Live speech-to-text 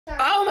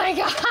my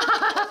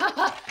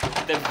God.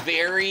 The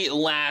very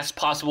last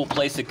possible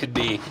place it could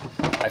be,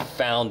 I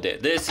found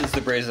it. This is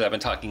the bridge that I've been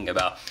talking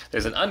about.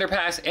 There's an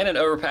underpass and an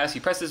overpass.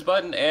 You press this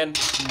button and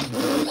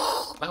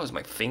that was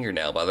my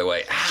fingernail, by the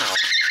way. Ow.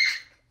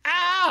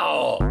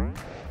 Ow.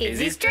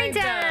 Izzy's train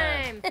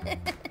time.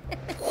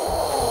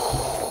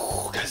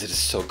 Guys, it is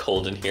so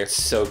cold in here. It's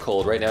so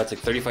cold. Right now it's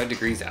like 35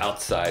 degrees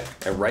outside.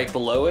 And right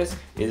below us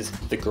is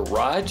the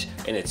garage.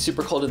 And it's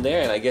super cold in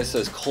there. And I guess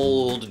those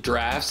cold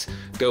drafts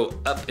go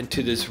up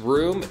into this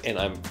room. And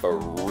I'm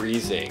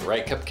freezing.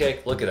 Right,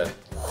 Cupcake? Look at him.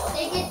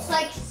 It gets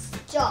like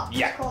stuck.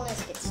 Yeah. The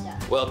coldness gets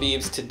stuck. Well,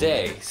 Beebs,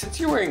 today, since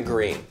you're wearing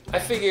green, I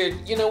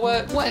figured, you know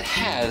what? What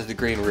has the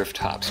green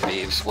rooftops,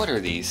 Beebs? What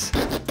are these?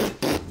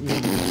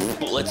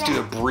 Let's do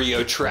a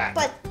BRIO track.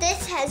 But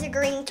this has a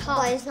green top,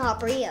 but it's not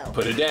BRIO.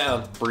 Put it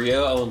down.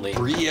 BRIO only.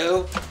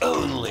 BRIO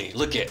only.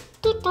 Look it.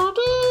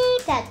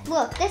 Dad,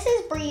 look, this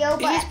is BRIO,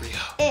 but It is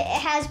BRIO. it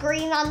has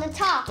green on the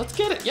top. Let's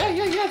get it. Yeah.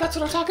 That's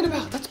what I'm talking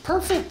about. That's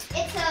perfect.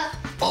 It's a...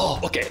 Oh,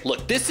 okay.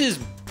 Look, this is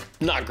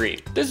not green.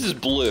 This is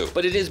blue,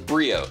 but it is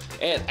BRIO.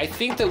 And I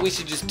think that we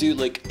should just do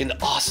like an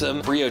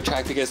awesome BRIO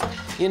track because,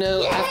 you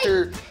know,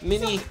 after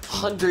many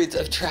hundreds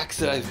of tracks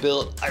that I've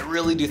built, I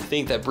really do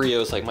think that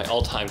BRIO is like my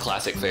all-time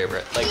classic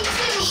favorite. Like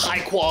high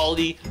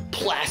quality,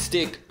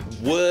 plastic,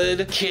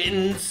 wood,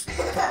 kittens.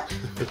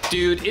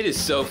 Dude, it is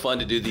so fun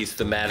to do these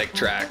thematic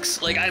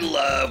tracks. Like I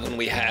love when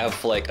we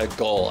have like a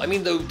goal. I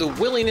mean, the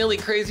willy-nilly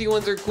crazy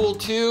ones are cool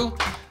too.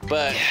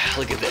 But yeah,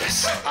 look at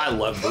this. I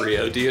love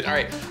BRIO, dude. All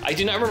right, I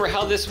do not remember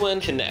how this one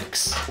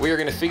connects. We are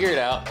gonna figure it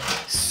out.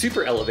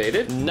 Super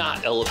elevated,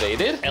 not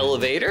elevated.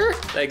 Elevator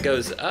that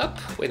goes up.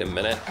 Wait a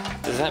minute.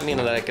 Does that mean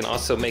that I can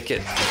also make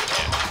it? Yeah,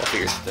 I'll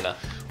figure something out.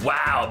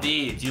 Wow,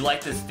 Bee, do you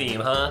like this theme,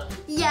 huh?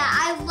 Yeah,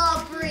 I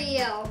love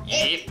BRIO.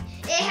 Yep.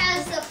 It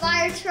has the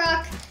fire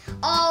truck,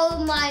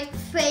 all my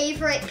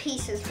favorite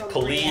pieces from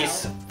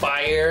Police, BRIO.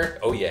 fire,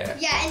 oh yeah.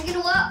 Yeah, and you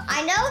know what?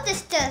 I know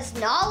this does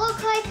not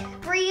look like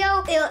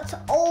BRIO. It's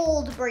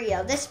old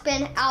BRIO. This has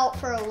been out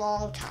for a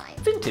long time.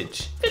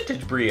 Vintage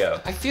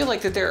BRIO. I feel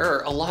like that there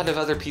are a lot of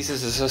other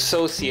pieces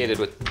associated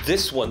with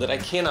this one that I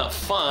cannot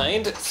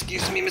find.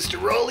 Excuse me,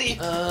 Mr. Rolly.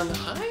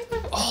 Hi.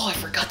 Oh, I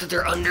forgot that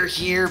they're under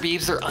here,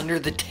 Beebs. They're under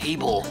the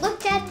table. Look,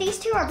 Dad, these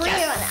two are BRIO.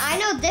 Yes. And I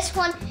know this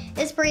one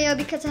is BRIO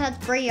because it has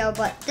BRIO,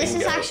 but this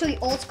Bingo. is actually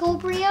old school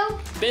BRIO.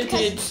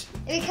 Vintage.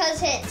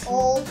 Because it's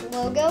old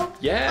logo.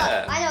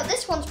 Yeah. But I know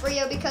this one's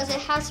BRIO because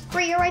it has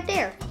BRIO right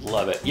there.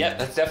 Love it. Yep,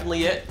 that's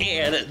definitely it.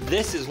 And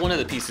this is one of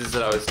the pieces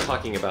that I was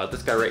talking about.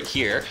 This guy right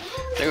here.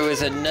 There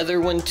was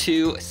another one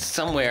too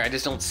somewhere. I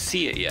just don't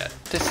see it yet.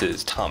 This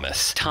is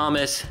Thomas.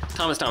 Thomas.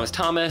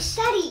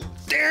 Daddy,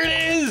 There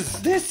it is.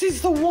 This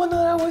is the one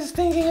that I was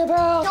thinking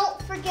about.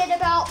 don't forget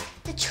about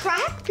the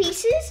track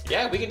pieces.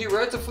 Yeah, we can do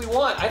roads if we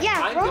want. I'm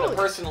gonna roads.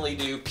 personally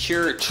do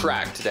pure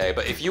track today,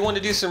 but if you want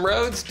to do some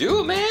roads,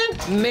 do it, man.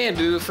 Man,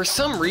 boo, for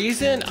some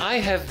reason, I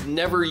have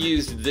never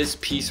used this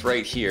piece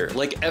right here,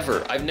 like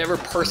ever. I've never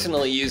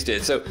personally used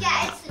it, so.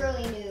 Yeah, it's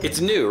really new.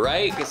 It's new,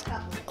 right? 'Cause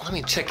let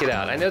me check it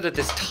out. I know that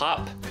this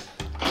top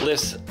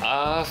lifts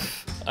off.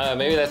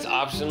 Maybe that's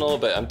optional,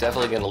 but I'm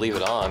definitely gonna leave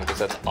it on because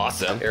that's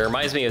awesome. It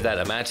reminds me of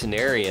that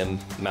Imaginarium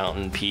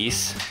mountain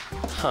piece.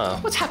 Huh,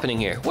 what's happening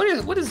here? What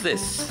is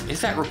this?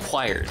 Is that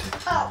required?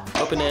 Oh,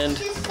 Open that's end.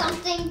 just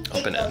something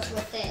Open that end. goes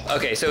with it.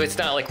 Okay, so it's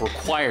not like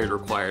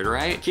required,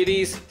 right?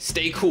 Kiddies,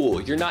 stay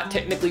cool. You're not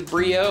technically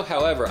BRIO,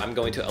 however, I'm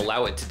going to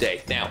allow it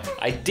today. Now,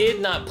 I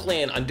did not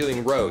plan on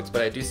doing roads,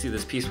 but I do see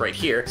this piece right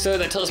here. So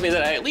that tells me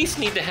that I at least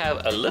need to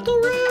have a little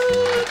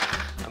road.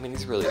 I mean,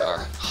 these really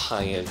are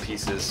high-end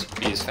pieces.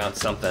 You just found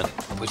something.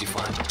 What'd you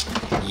find?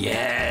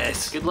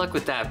 Yes, good luck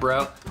with that, bro.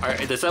 All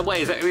right, the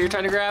subway, is that what you're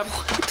trying to grab?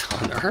 What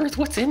on earth?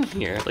 What's in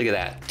here? Look at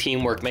that.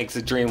 Teamwork makes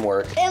the dream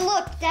work. And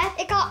look, Dad,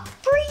 it got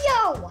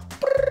BRIO.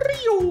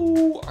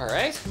 BRIO. All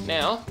right,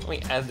 now let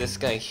me add this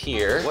guy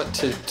here. What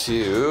to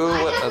do?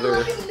 I What have other?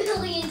 like a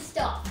million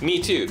stuff. Me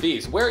too,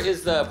 Bees. Where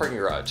is the parking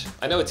garage?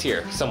 I know it's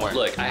here somewhere.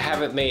 Look, I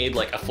haven't made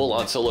like a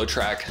full-on solo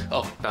track.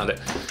 Oh, found it.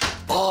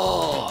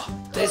 Oh,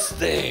 this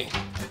thing.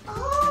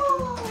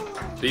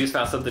 Bees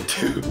found something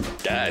too.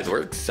 Guys,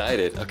 we're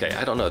excited. Okay,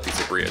 I don't know if these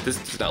are BRIO. This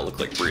does not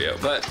look like BRIO,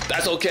 but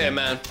that's okay,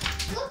 man.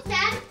 Look,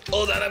 Dad.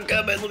 Hold on, I'm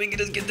coming. Let me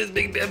just get this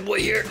big bad boy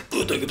here.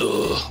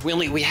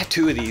 We had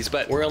two of these,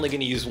 but we're only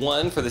gonna use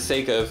one for the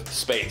sake of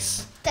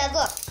space. Dad,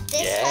 look.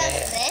 This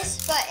has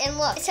this, but and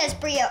look, it says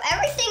BRIO.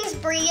 Everything's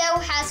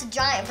BRIO has a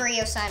giant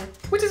BRIO sign.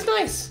 Which is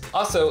nice.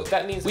 Also,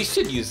 that means we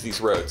should use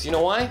these roads. You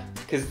know why?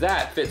 Because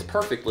that fits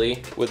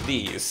perfectly with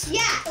these.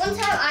 Yeah, one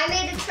time I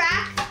made a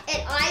track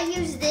and I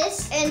used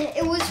this and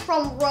it was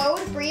from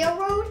BRIO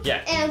Road.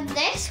 Yeah. And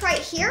next right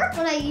here,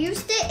 when I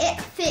used it,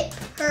 it fit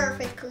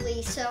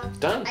perfectly. So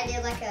Done. I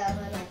did like a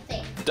little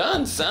thing.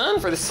 Done, son.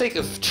 For the sake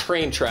of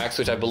train tracks,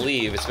 which I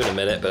believe, it's been a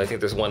minute, but I think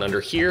there's one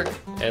under here,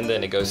 and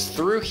then it goes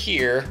through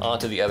here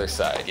onto the other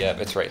side. Yep,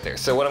 it's right there.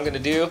 So what I'm gonna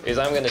do is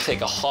I'm gonna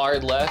take a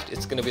hard left.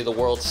 It's gonna be the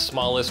world's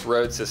smallest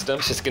road system.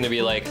 It's just gonna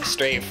be like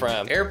straight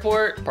from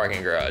airport,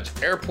 parking garage,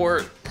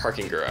 airport,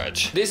 parking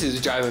garage. This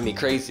is driving me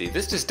crazy.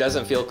 This just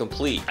doesn't feel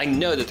complete. I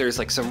know that there's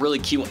like some really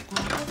cute,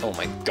 oh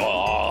my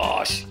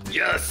gosh,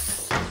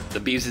 yes! The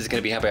Beebs is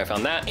gonna be happy I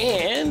found that.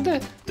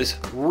 And this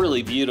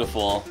really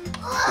beautiful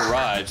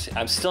garage.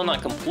 I'm still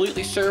not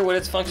completely sure what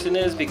its function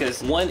is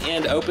because one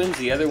end opens,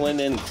 the other one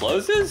then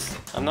closes.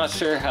 I'm not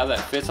sure how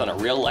that fits on a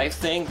real life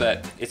thing,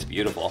 but it's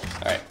beautiful. All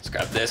right, let's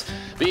grab this.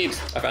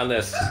 Beebs, I found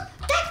this. That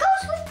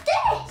goes with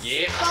this.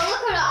 Yeah. But look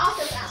at the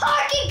awesome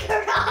parking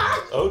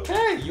garage.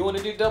 Okay, you want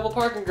to do double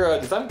parking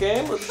garages? I'm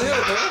game. Let's do it,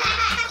 man.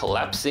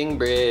 Collapsing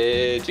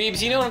bridge.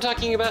 Beebs, you know what I'm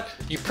talking about?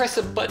 You press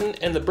a button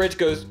and the bridge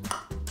goes.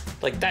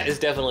 Like, that is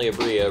definitely a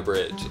BRIO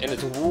bridge, and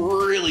it's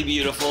really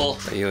beautiful.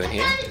 Are you in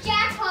here? There's a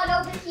jackpot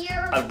over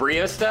here. Of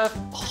BRIO stuff?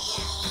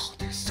 Oh,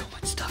 there's so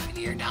much stuff in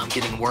here. Now I'm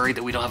getting worried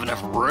that we don't have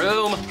enough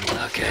room.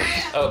 Okay.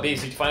 Oh, Beebs,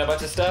 did you find a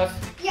bunch of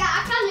stuff? Yeah,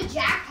 I found a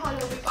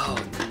jackpot over here. Oh,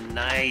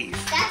 nice.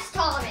 That's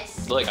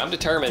Thomas. Look, I'm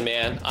determined,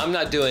 man. I'm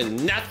not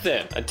doing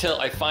nothing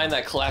until I find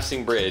that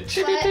collapsing bridge.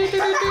 This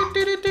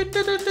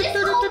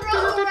whole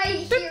row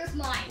right here is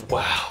mine.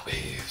 Wow,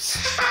 Beebs.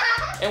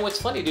 And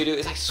what's funny, Dudu,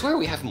 is I swear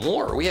we have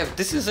more.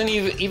 This isn't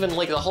even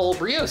like the whole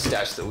BRIO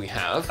stash that we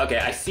have. Okay,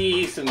 I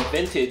see some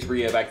vintage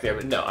BRIO back there,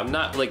 but no, I'm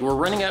not, like, we're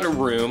running out of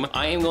room.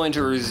 I am going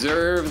to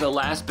reserve the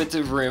last bits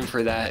of room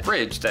for that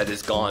bridge that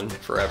is gone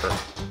forever.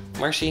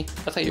 Marshy,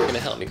 I thought you were gonna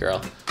help me,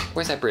 girl.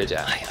 Where's that bridge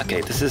at?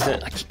 Okay, this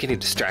isn't, I keep getting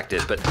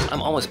distracted, but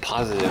I'm almost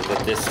positive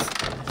that this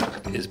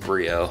is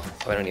BRIO.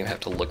 I don't even have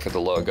to look for the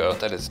logo.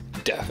 That is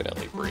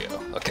definitely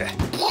BRIO. Okay.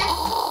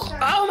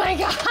 Oh my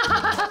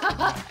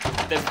God!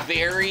 The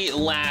very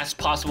last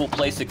possible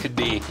place it could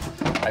be,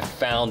 I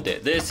found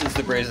it. This is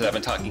the bridge that I've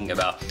been talking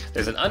about.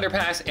 There's an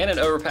underpass and an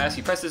overpass.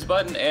 You press this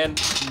button and,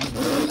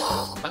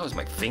 that was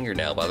my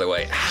fingernail, by the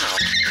way. Ow.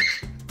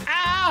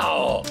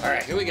 Ow! All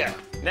right, here we go.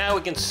 Now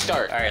we can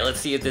start. All right, let's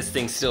see if this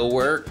thing still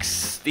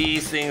works.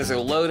 These things are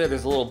loaded.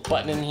 There's a little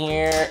button in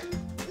here.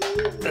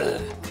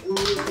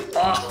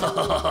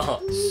 Oh,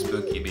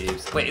 spooky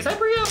Beebs. Wait, is that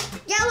BRIO?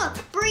 Yeah, look,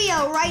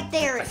 BRIO right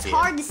there. It's see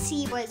hard to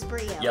see, but it's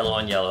BRIO. Yellow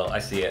on yellow, I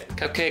see it.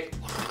 Cupcake.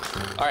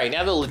 All right,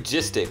 now the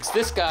logistics.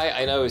 This guy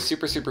I know is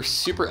super, super,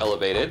 super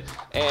elevated,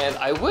 and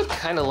I would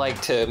kind of like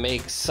to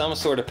make some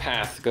sort of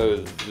path go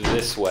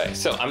this way.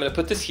 So I'm gonna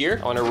put this here.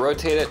 I wanna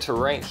rotate it to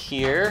right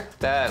here.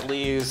 That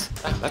leaves,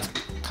 that's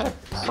kind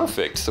of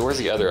perfect. So where's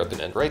the other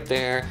open end? Right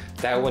there.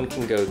 That one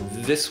can go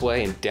this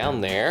way and down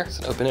there.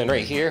 So an open end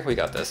right here. We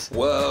got this.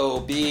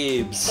 Whoa,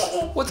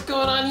 Beebs. What's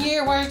going on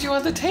here? Why aren't you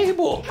on the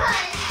table?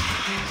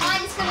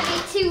 Mine's gonna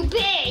be too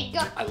big.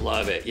 I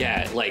love it.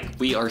 Yeah, like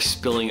we are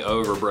spilling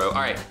over, bro. All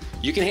right,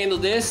 you can handle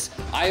this.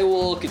 I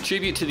will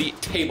contribute to the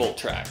table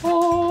track.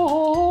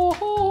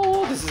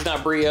 Oh, this is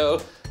not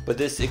BRIO, but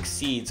this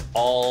exceeds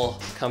all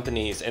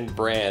companies and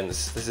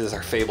brands. This is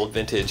our fabled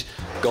vintage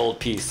gold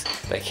piece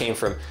that came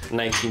from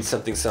 19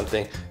 something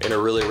something in a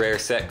really rare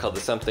set called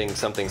the something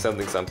something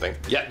something something.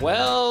 Yeah,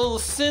 well,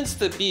 since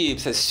the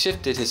Beebs has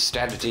shifted his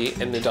strategy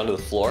and moved onto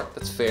the floor,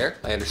 that's fair,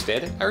 I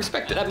understand it, I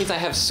respect it. That means I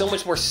have so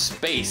much more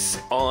space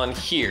on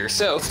here,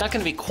 so it's not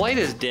gonna be quite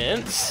as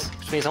dense,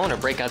 which means I wanna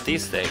break out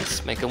these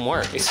things, make them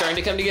work. It's starting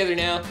to come together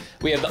now.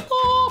 We have the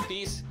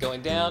piece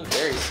going down,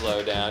 very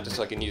slow down, just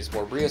so I can use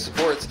more BRIO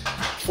supports.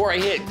 Before I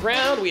hit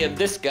ground, we have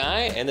this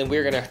guy, and then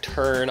we're gonna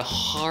turn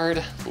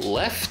hard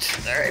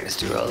left. All right,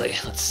 Mr. Rolly,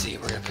 let's see,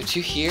 we're gonna put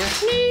you here.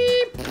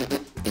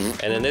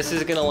 And then this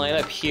is gonna line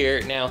up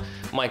here. Now,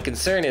 my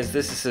concern is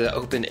this is an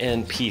open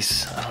end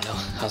piece. I don't know,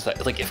 how's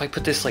that? Like if I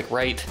put this like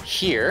right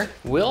here,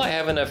 will I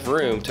have enough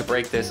room to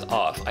break this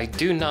off? I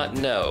do not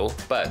know,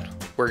 but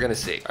we're gonna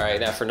see. All right,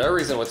 now for no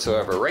reason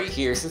whatsoever, right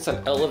here, since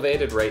I'm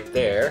elevated right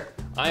there,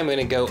 I'm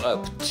gonna go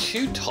up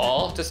too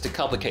tall just to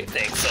complicate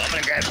things. So I'm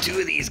gonna grab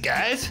two of these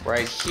guys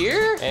right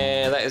here,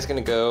 and that is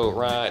gonna go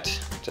right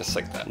just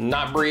like that.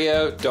 Not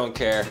BRIO, don't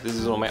care. This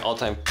is one of my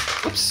all-time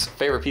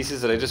favorite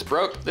pieces that I just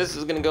broke. This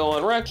is gonna go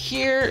on right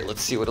here.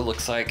 Let's see what it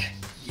looks like.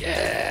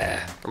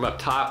 Yeah, from up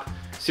top.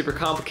 Super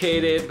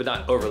complicated, but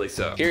not overly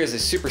so. Here's a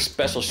super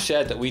special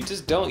shed that we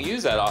just don't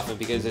use that often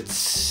because it's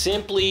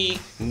simply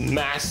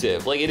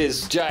massive. Like it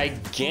is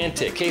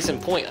gigantic. Case in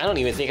point, I don't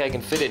even think I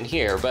can fit it in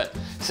here, but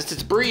since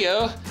it's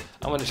BRIO,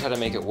 I'm gonna try to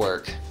make it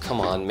work.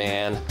 Come on,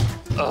 man.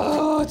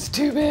 Oh, it's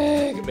too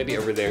big. Maybe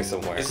over there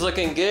somewhere. It's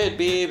looking good,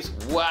 Beebs.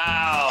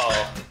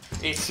 Wow.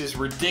 It's just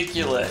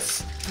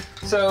ridiculous.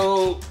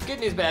 So, good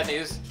news, bad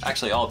news.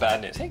 Actually, all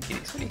bad news. Hey,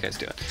 kitties, what are you guys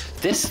doing?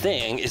 This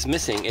thing is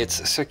missing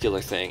its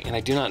circular thing, and I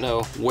do not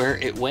know where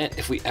it went,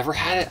 if we ever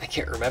had it. I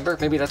can't remember.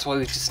 Maybe that's why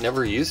we just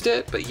never used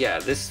it. But yeah,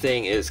 this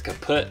thing is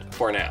kaput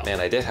for now.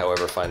 And I did,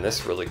 however, find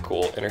this really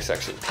cool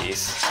intersection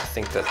piece. I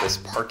think that this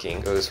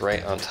parking goes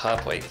right on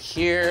top right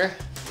here.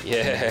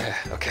 Yeah,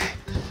 okay.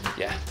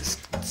 Yeah, it's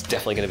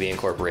definitely gonna be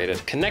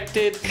incorporated.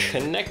 Connected.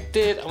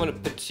 I'm gonna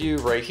put you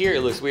right here.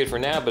 It looks weird for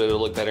now, but it'll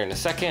look better in a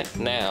second.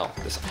 Now,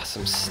 this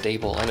awesome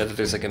stable. I know that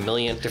there's like a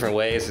million different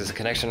ways. There's a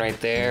connection right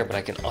there, but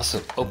I can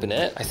also open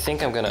it. I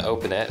think I'm gonna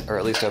open it, or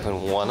at least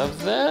open one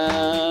of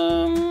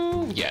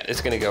them. Yeah,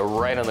 it's gonna go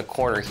right on the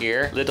corner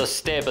here. Little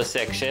stable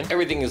section.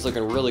 Everything is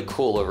looking really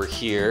cool over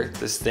here.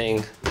 This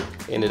thing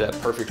ended up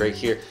perfect right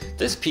here.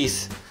 This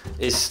piece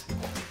is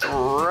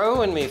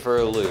throwing me for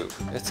a loop.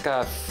 It's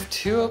got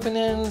 2 open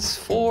ends,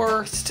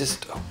 4. It's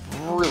just a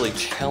really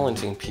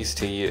challenging piece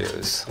to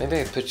use. Maybe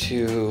I put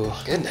you,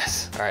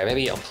 goodness. All right,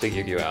 maybe I'll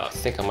figure you out. I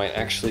think I might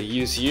actually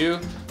use you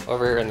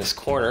over here in this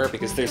corner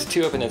because there's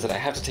 2 open ends that I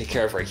have to take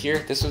care of right here.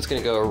 This one's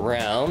gonna go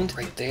around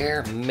right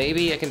there.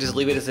 Maybe I can just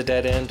leave it as a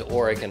dead end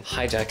or I can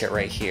hijack it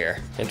right here.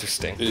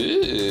 Interesting.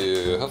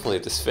 Ooh, hopefully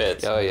this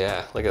fits. Oh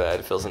yeah, look at that,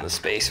 it fills in the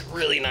space.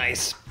 Really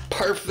nice,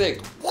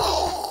 perfect.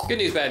 Whoa. Good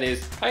news, bad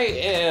news. I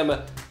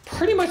am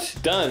pretty much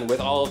done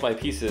with all of my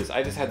pieces.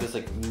 I just had this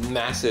like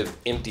massive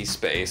empty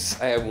space.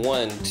 I have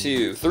 1,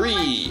 2,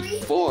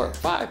 3, 4,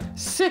 5,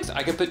 6.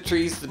 I could put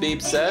trees, the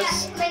babe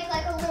says. Yeah, make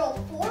like a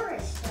little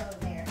forest over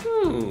there.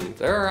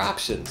 There are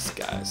options,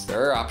 guys.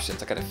 There are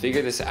options. I gotta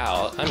figure this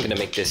out. I'm gonna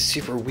make this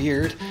super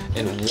weird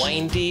and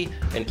windy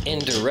and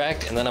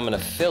indirect, and then I'm gonna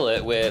fill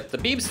it with, the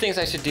Beebs thinks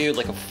I should do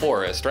like a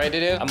forest, right,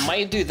 Dudu? I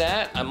might do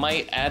that. I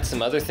might add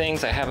some other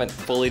things. I haven't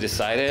fully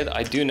decided.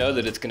 I do know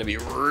that it's gonna be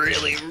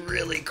really,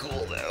 really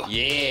cool though.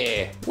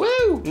 Yeah,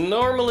 woo!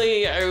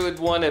 Normally I would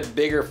want a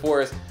bigger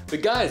forest,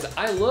 but guys,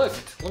 I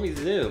looked, let me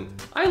zoom.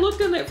 I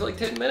looked in there for like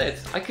 10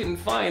 minutes. I couldn't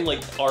find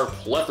like our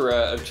plethora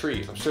of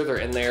trees. I'm sure they're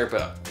in there,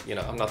 but you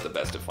know, I'm not the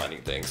best at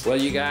finding things. Well,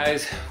 you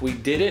guys, we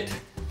did it.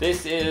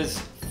 This is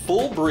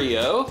full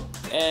BRIO,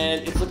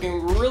 and it's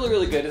looking really,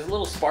 really good. It's a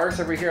little sparse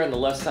over here on the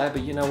left side,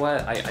 but you know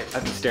what? I've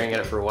been staring at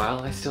it for a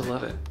while. I still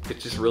love it.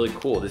 It's just really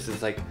cool. This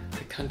is like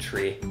the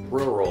country,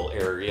 rural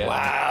area.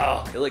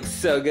 Wow, it looks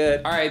so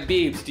good. All right,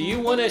 Beebs, do you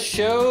want to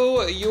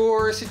show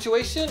your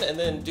situation and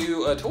then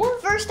do a tour?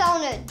 First, I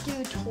want to do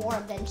a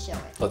tour, then show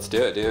it. Let's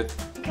do it, dude.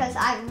 Because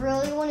I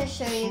really want to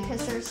show you,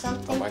 because there's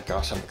something. Oh my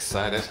gosh, I'm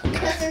excited.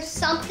 Because there's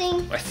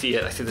something. I see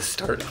it. I see the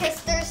start.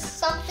 Because there's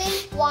something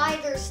why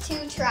there's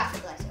 2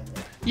 traffic lights over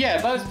there.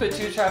 Yeah, Bubs put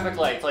 2 traffic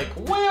lights like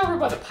way over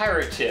by the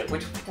pirate ship,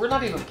 which we're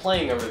not even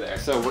playing over there,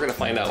 so we're gonna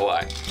find out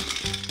why.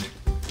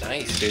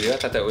 Nice, dude. I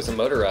thought that was a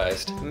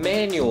motorized,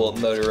 manual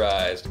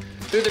motorized.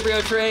 Through the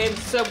BRIO train,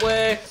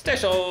 subway,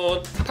 station,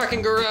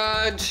 parking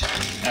garage.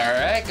 All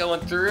right,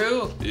 going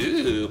through.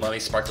 Ooh, mommy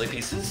sparkly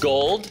pieces.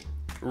 Gold,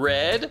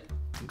 red,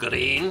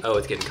 green. Oh,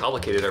 it's getting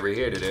complicated over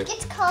here, dude.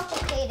 It's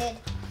complicated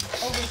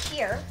over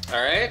here.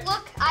 All right.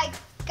 Look, I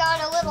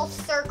got a little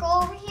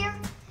circle over here.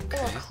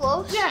 A little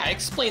close. Yeah,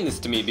 explain this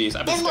to me, Bees.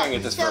 I've been staring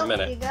at this for a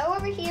minute. You go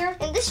over here,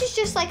 and this is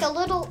just like a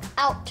little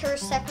outer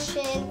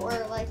section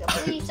where like the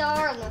police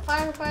are and the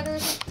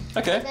firefighters.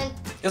 Okay. And then,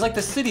 it's like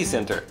the city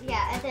center.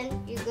 yeah, and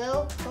then you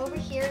go over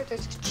here.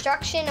 There's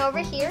construction over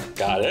here.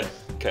 Got it.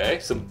 Okay,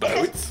 some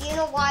boats. Because you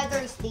know why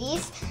there's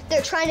these?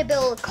 They're trying to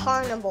build a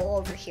carnival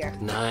over here.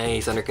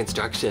 Nice, under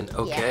construction.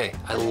 Okay, Yeah.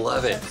 I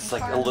love it. It's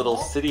like a little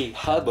city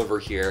hub over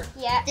here.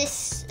 Yeah,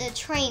 this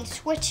train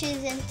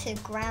switches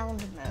into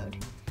ground mode.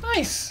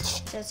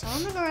 Nice. So it's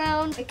on the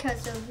ground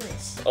because of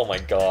this. Oh my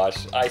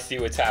gosh, I see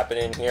what's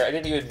happening here. I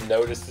didn't even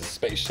notice the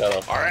space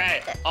shuttle. All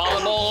right, all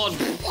aboard.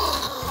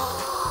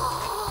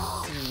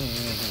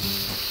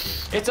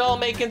 It's all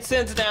making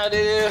sense now,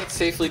 dude. It's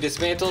safely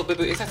dismantled, but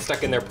is that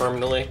stuck in there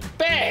permanently?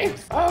 Bang!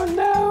 Oh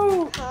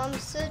no!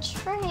 Comes the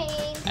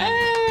train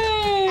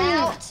Hey!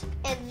 out,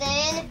 and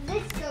then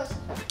this goes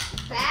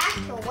back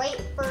to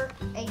wait for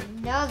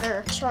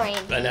another train.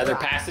 Another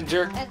arrive.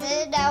 passenger? And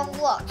then now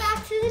look,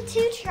 back to the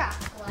 2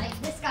 traffic lights.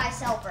 This guy's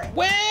celebrating.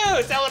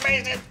 Woo!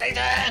 Celebration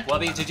station!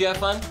 Wubby, did you have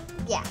fun?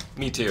 Yeah.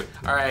 Me too.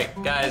 All right,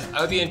 guys, I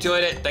hope you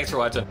enjoyed it. Thanks for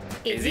watching.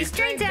 Izzy's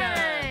Train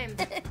Time!